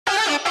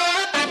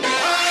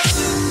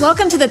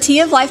Welcome to the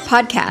Tea of Life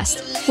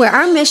podcast, where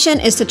our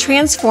mission is to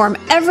transform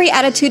every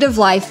attitude of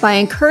life by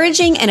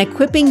encouraging and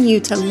equipping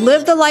you to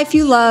live the life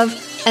you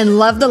love and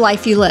love the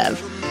life you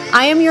live.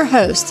 I am your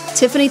host,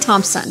 Tiffany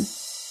Thompson.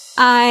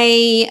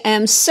 I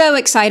am so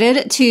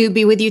excited to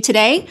be with you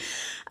today.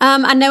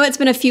 I know it's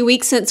been a few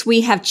weeks since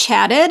we have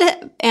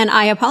chatted, and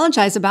I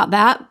apologize about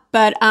that.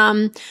 But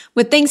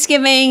with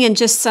Thanksgiving and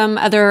just some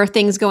other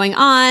things going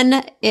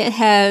on, it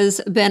has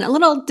been a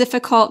little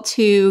difficult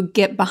to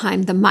get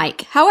behind the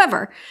mic.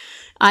 However,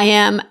 I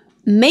am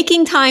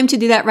making time to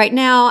do that right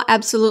now.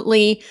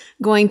 Absolutely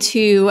going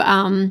to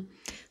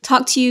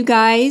talk to you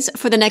guys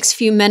for the next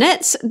few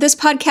minutes. This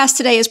podcast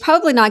today is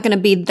probably not going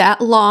to be that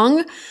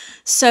long,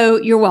 so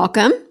you're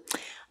welcome.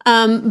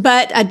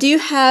 But I do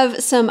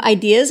have some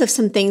ideas of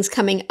some things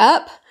coming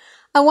up.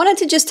 I wanted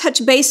to just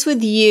touch base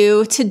with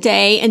you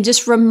today and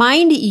just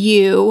remind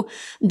you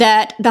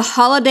that the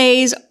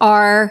holidays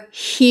are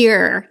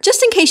here.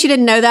 Just in case you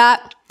didn't know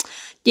that.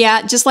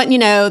 Yeah, just letting you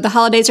know, the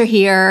holidays are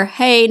here.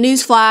 Hey,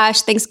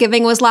 newsflash,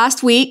 Thanksgiving was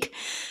last week,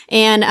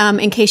 and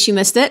in case you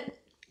missed it.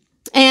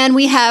 And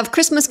we have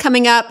Christmas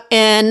coming up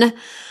in,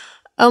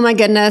 oh my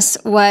goodness,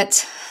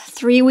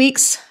 3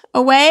 weeks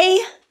away?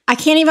 I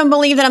can't even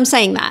believe that I'm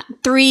saying that.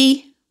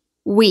 3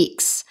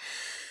 weeks.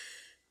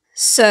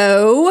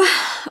 So,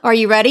 are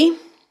you ready?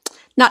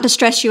 Not to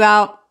stress you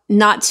out,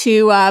 not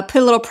to put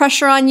a little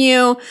pressure on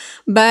you,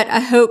 but I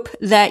hope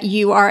that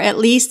you are at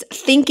least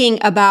thinking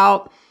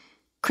about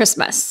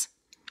Christmas.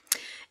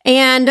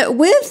 And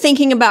with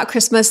thinking about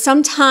Christmas,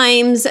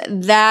 sometimes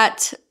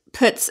that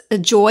puts a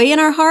joy in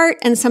our heart,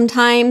 and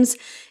sometimes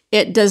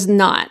it does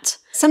not.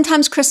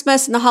 Sometimes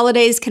Christmas and the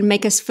holidays can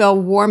make us feel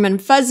warm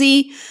and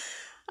fuzzy.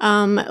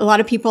 A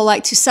lot of people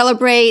like to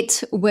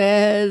celebrate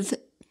with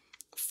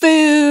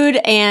food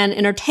and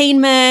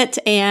entertainment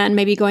and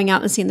maybe going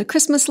out and seeing the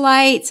Christmas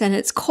lights, and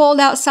it's cold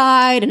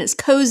outside and it's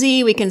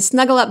cozy. We can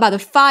snuggle up by the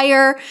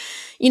fire.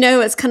 You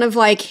know, it's kind of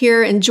like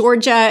here in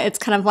Georgia, it's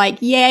kind of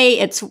like, yay,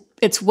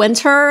 it's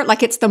winter,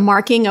 like it's the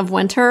marking of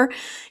winter.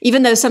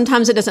 Even though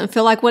sometimes it doesn't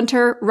feel like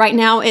winter, right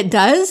now it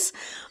does.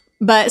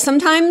 But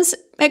sometimes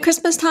at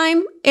Christmas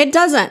time, it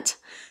doesn't.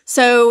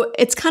 So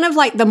it's kind of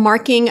like the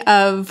marking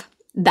of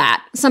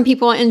that. Some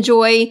people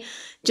enjoy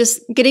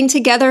just getting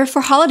together for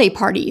holiday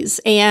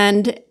parties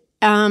and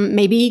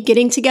maybe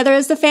getting together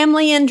as the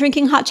family and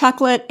drinking hot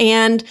chocolate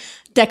and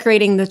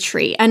decorating the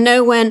tree. I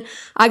know when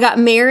I got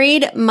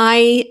married,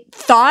 my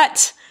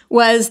thought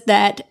was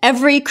that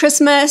every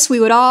Christmas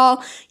we would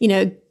all,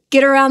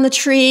 get around the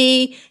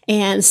tree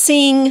and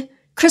sing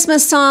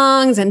Christmas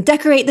songs and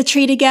decorate the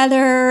tree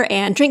together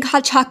and drink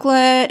hot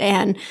chocolate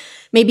and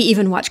maybe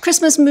even watch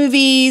Christmas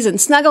movies and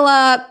snuggle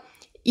up.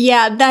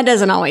 Yeah, that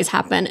doesn't always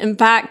happen. In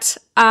fact,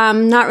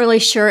 I'm not really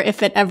sure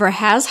if it ever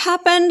has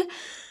happened.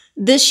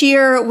 This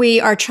year,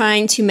 we are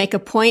trying to make a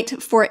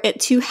point for it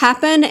to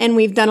happen, and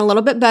we've done a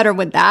little bit better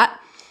with that.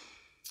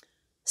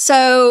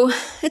 So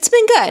it's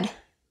been good.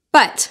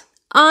 But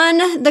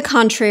on the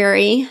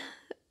contrary,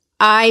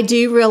 I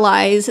do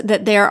realize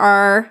that there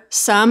are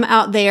some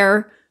out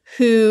there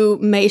who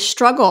may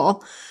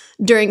struggle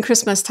during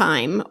Christmas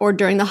time or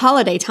during the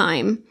holiday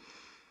time.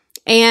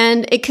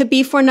 And it could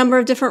be for a number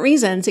of different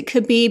reasons. It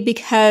could be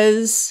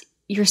because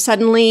you're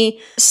suddenly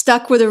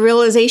stuck with a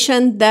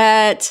realization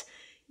that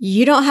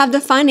you don't have the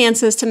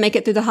finances to make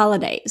it through the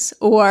holidays.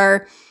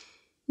 Or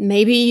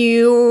maybe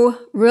you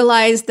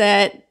realize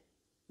that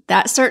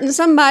certain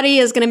somebody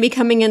is going to be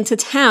coming into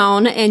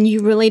town and you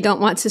really don't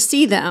want to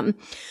see them.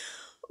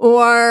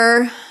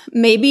 Or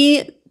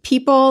maybe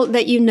people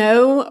that you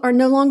know are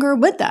no longer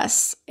with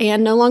us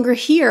and no longer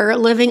here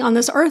living on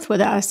this earth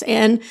with us,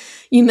 and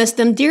you miss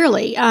them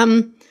dearly.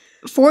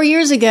 4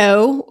 years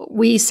ago,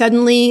 we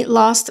suddenly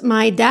lost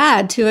my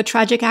dad to a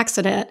tragic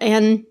accident,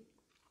 and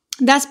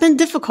that's been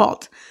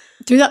difficult.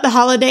 Throughout the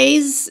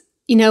holidays,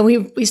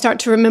 we start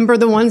to remember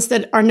the ones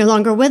that are no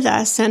longer with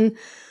us. And,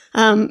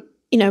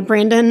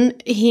 Brandon,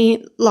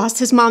 he lost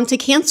his mom to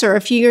cancer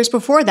a few years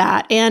before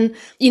that. And,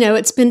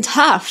 it's been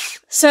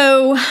tough.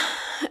 So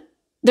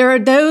there are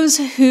those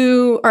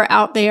who are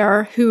out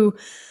there who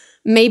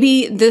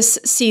maybe this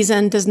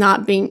season does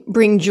not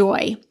bring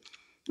joy.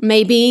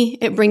 Maybe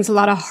it brings a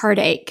lot of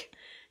heartache.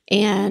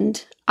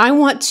 And I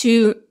want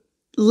to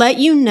let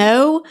you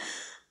know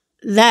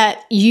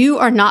that you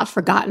are not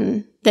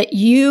forgotten, that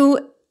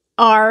you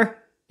are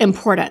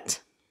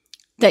important,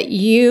 that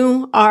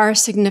you are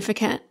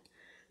significant,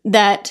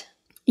 that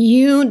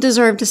you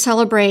deserve to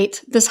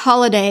celebrate this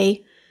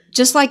holiday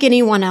just like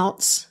anyone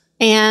else.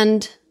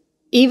 And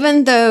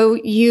even though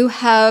you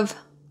have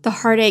the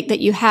heartache that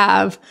you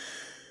have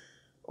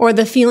or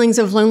the feelings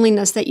of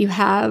loneliness that you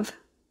have,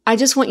 I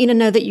just want you to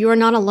know that you are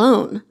not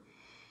alone.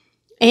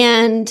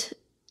 And,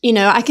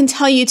 I can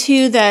tell you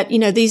too that,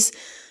 these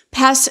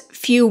past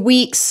few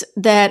weeks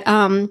that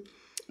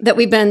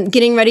we've been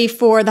getting ready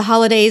for the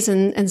holidays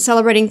and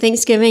celebrating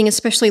Thanksgiving,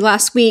 especially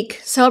last week,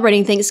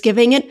 celebrating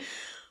Thanksgiving, it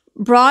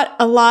brought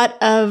a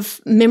lot of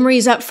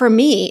memories up for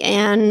me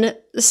and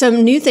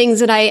some new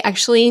things that I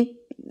actually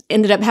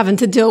ended up having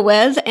to deal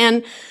with.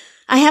 And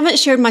I haven't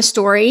shared my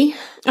story.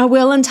 I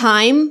will in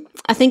time.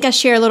 I think I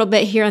share a little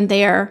bit here and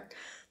there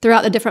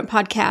throughout the different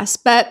podcasts,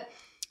 but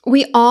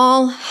we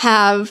all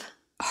have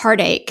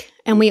heartache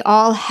and we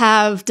all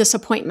have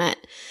disappointment.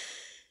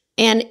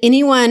 And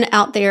anyone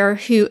out there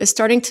who is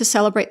starting to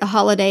celebrate the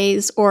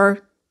holidays,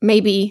 or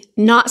maybe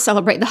not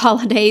celebrate the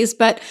holidays,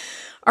 but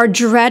are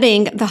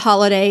dreading the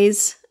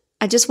holidays,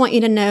 I just want you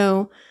to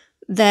know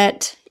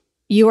that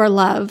you are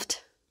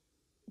loved.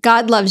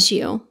 God loves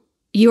you.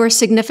 You are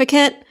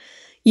significant.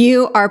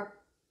 You are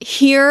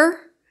here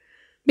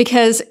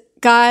because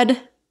God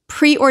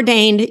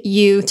preordained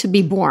you to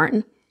be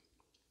born.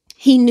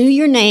 He knew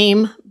your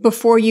name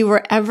before you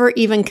were ever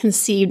even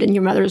conceived in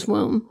your mother's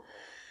womb.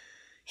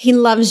 He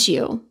loves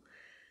you,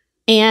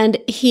 and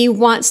He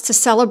wants to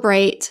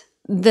celebrate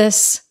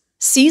this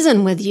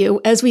season with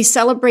you as we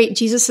celebrate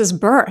Jesus'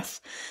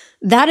 birth.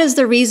 That is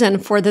the reason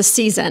for this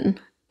season.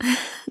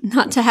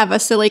 Not to have a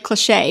silly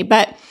cliche,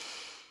 but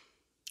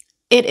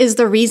it is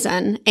the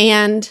reason.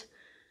 And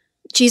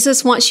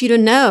Jesus wants you to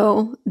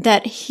know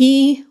that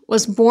He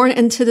was born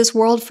into this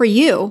world for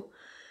you,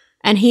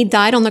 and He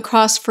died on the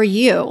cross for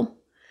you.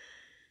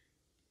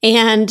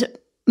 And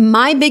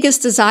my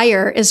biggest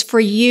desire is for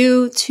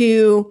you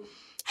to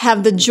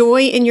have the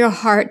joy in your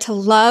heart to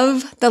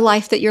love the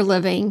life that you're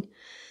living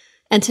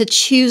and to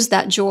choose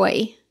that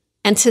joy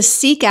and to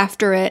seek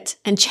after it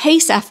and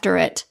chase after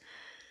it,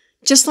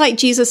 just like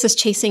Jesus is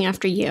chasing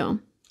after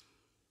you.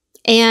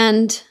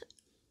 And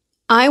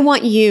I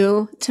want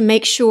you to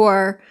make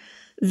sure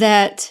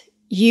that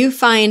you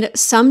find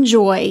some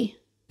joy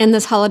in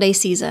this holiday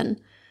season,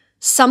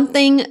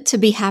 something to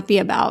be happy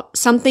about,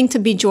 something to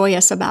be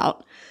joyous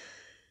about.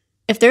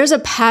 If there's a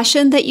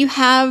passion that you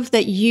have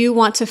that you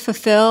want to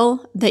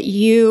fulfill, that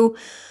you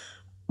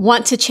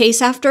want to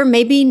chase after,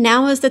 maybe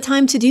now is the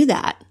time to do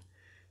that.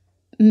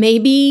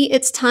 Maybe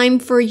it's time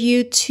for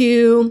you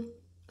to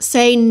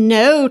say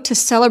no to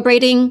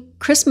celebrating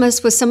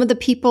Christmas with some of the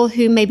people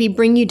who maybe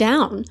bring you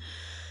down.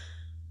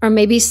 Or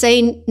maybe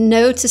say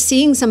no to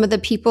seeing some of the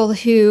people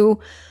who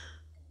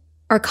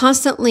are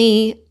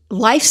constantly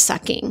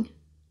life-sucking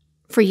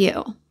for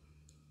you.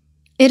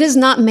 It is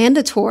not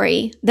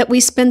mandatory that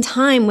we spend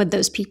time with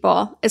those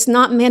people. It's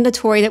not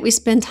mandatory that we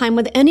spend time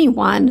with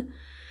anyone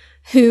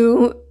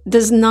who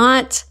does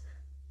not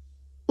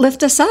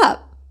lift us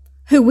up,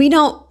 who we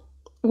don't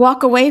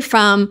walk away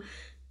from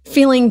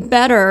feeling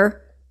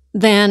better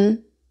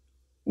than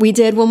we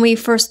did when we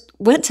first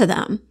went to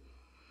them.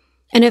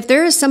 And if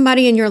there is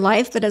somebody in your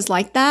life that is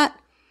like that,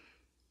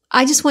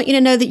 I just want you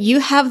to know that you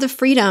have the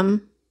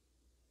freedom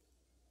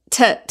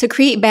to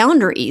create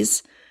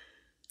boundaries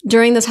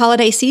during this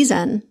holiday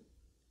season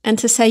and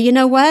to say, you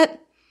know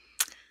what?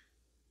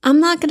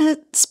 I'm not going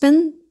to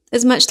spend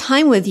as much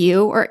time with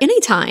you or any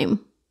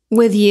time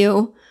with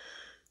you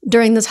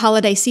during this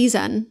holiday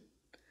season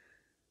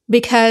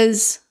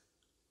because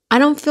I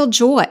don't feel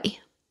joy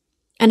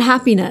and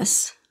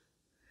happiness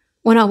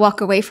when I walk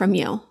away from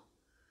you.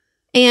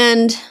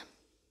 And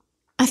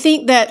I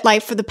think that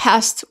like for the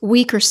past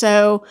week or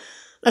so,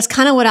 that's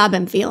kind of what I've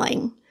been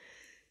feeling.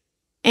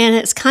 And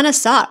it's kind of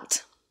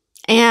sucked.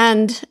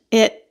 And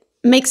it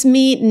makes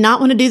me not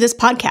want to do this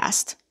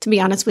podcast, to be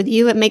honest with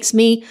you. It makes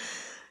me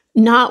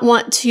not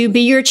want to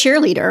be your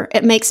cheerleader.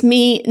 It makes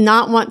me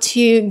not want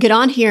to get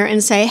on here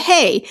and say,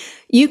 hey,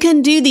 you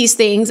can do these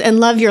things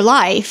and love your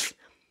life,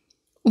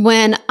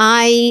 when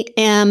I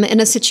am in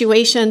a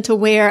situation to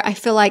where I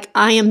feel like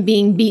I am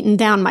being beaten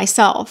down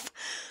myself.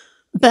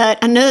 But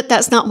I know that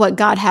that's not what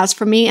God has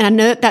for me. And I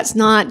know that that's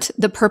not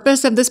the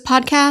purpose of this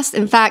podcast.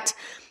 In fact,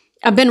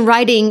 I've been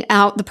writing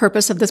out the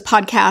purpose of this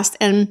podcast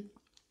and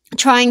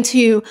trying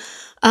to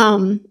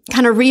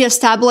kind of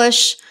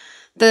reestablish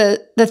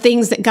the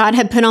things that God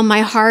had put on my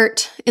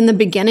heart in the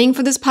beginning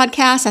for this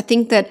podcast. I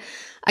think that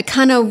I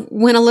kind of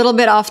went a little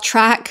bit off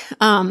track.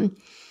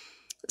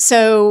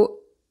 So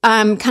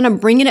I'm kind of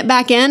bringing it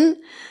back in.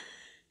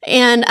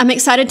 And I'm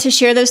excited to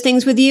share those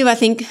things with you. I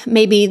think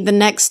maybe the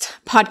next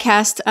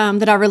podcast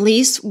that I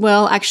release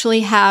will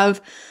actually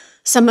have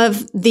some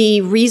of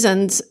the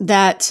reasons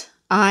that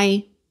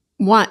I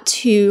want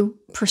to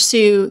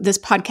pursue this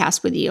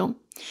podcast with you.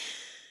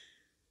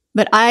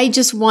 But I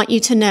just want you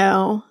to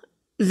know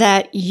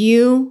that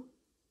you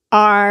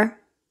are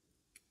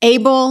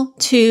able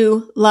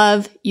to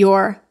love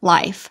your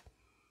life.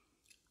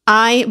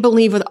 I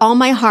believe with all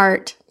my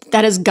heart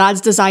that is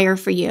God's desire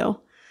for you.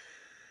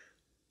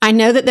 I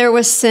know that there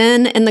was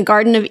sin in the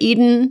Garden of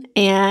Eden,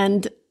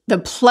 and the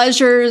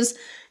pleasures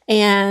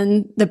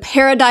and the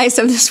paradise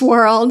of this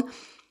world,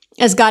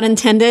 as God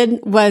intended,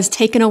 was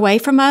taken away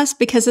from us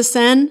because of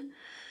sin.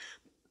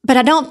 But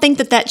I don't think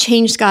that that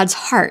changed God's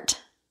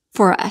heart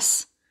for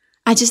us.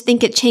 I just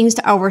think it changed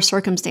our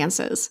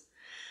circumstances.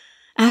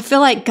 And I feel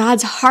like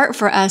God's heart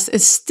for us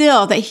is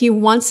still that He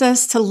wants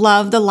us to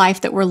love the life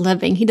that we're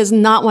living. He does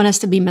not want us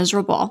to be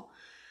miserable.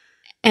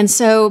 And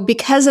so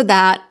because of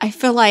that, I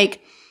feel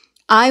like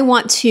I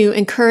want to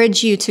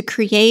encourage you to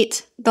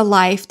create the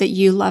life that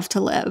you love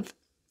to live.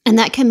 And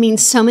that can mean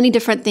so many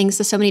different things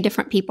to so many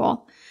different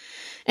people.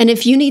 And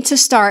if you need to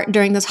start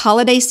during this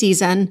holiday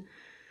season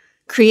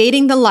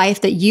creating the life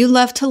that you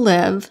love to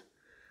live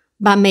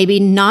by maybe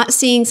not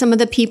seeing some of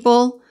the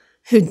people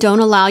who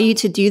don't allow you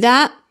to do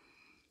that,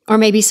 or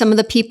maybe some of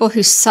the people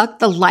who suck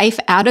the life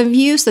out of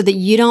you so that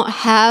you don't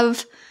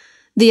have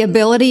the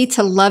ability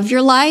to love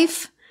your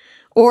life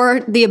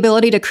or the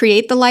ability to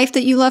create the life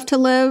that you love to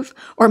live,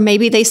 or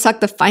maybe they suck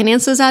the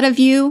finances out of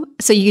you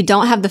so you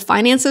don't have the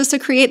finances to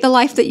create the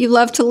life that you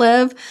love to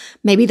live.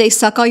 Maybe they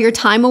suck all your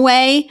time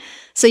away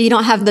so you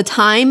don't have the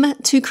time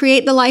to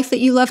create the life that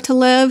you love to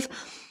live.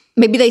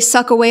 Maybe they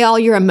suck away all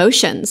your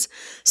emotions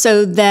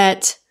so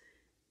that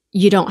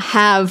you don't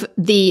have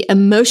the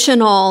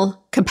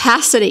emotional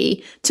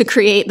capacity to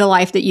create the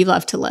life that you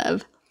love to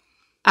live.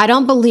 I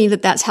don't believe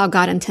that that's how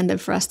God intended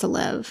for us to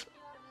live.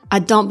 I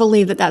don't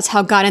believe that that's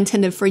how God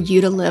intended for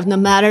you to live, no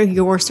matter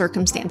your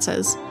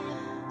circumstances.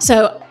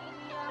 So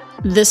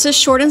this is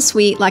short and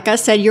sweet. Like I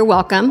said, you're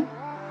welcome.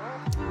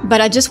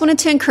 But I just wanted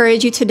to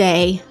encourage you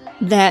today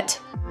that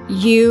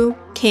you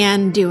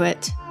can do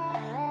it.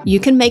 You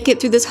can make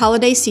it through this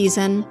holiday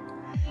season.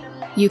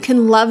 You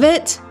can love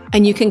it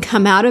and you can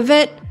come out of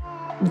it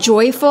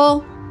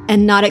joyful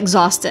and not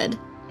exhausted.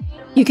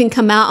 You can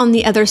come out on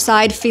the other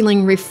side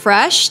feeling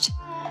refreshed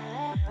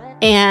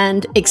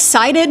and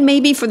excited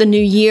maybe for the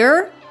new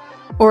year,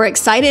 or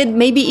excited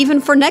maybe even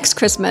for next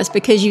Christmas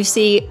because you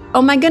see,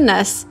 oh my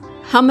goodness,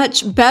 how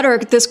much better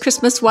this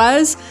Christmas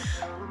was.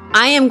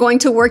 I am going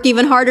to work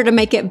even harder to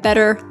make it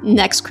better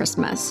next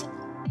Christmas.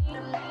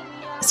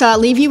 So I'll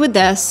leave you with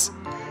this.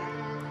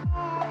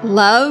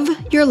 Love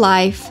your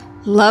life.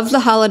 Love the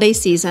holiday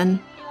season.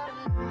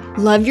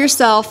 Love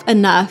yourself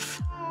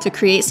enough to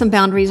create some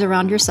boundaries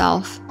around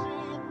yourself.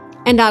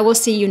 And I will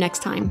see you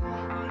next time.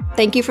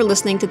 Thank you for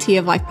listening to Tea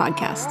of Life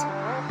Podcast.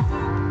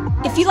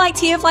 If you like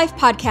Tea of Life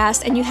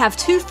Podcast and you have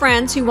two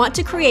friends who want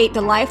to create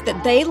the life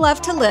that they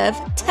love to live,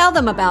 tell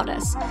them about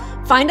us.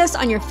 Find us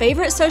on your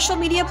favorite social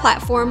media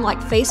platform like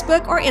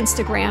Facebook or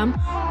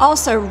Instagram.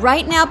 Also,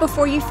 right now,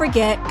 before you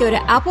forget, go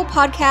to Apple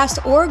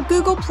Podcast or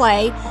Google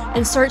Play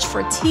and search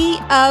for Tea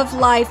of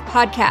Life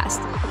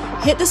Podcast.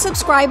 Hit the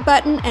subscribe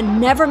button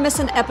and never miss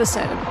an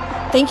episode.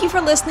 Thank you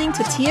for listening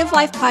to Tea of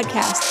Life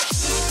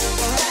Podcast.